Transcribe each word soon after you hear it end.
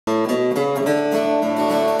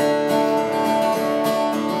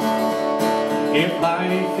If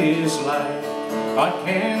life is like a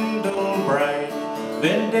candle bright,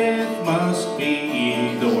 then death must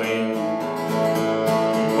be the way.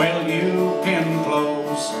 Well, you can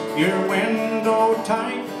close your window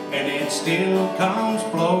tight, and it still comes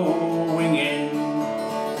blowing in.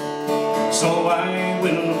 So I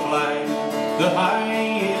will climb the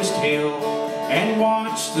highest hill and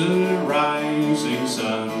watch the rising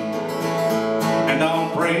sun. And I'll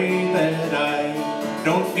pray that I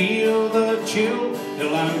don't feel the chill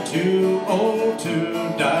till I'm too old to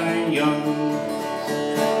die young.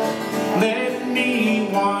 Let me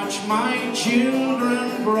watch my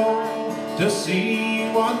children grow to see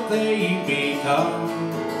what they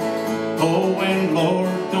become. Oh, and Lord,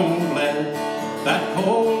 don't let that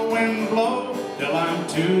cold wind blow till I'm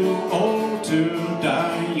too old to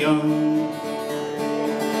die young.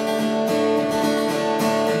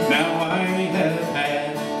 Now I have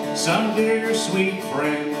had some dear sweet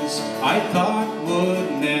friends I thought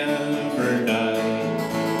would never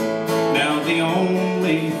die. Now the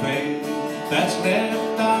only thing that's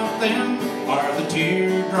left of them are the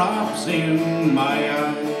teardrops in my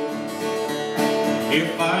eye.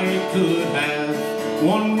 If I could have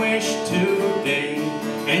one wish today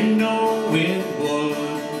and know it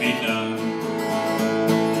would be done,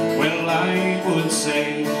 well, I would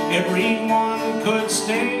say everyone could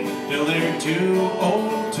stay till they're too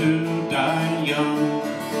old to die young.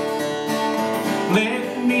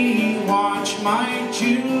 Let me watch my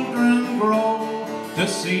children grow to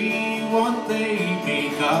see what they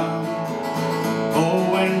become.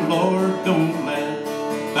 Oh, and Lord, don't let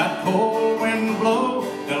that cold wind blow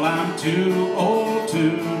till I'm too old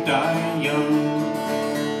to die young.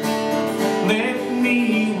 Let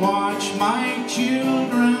me watch my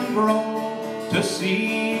children grow to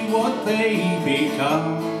see what they become.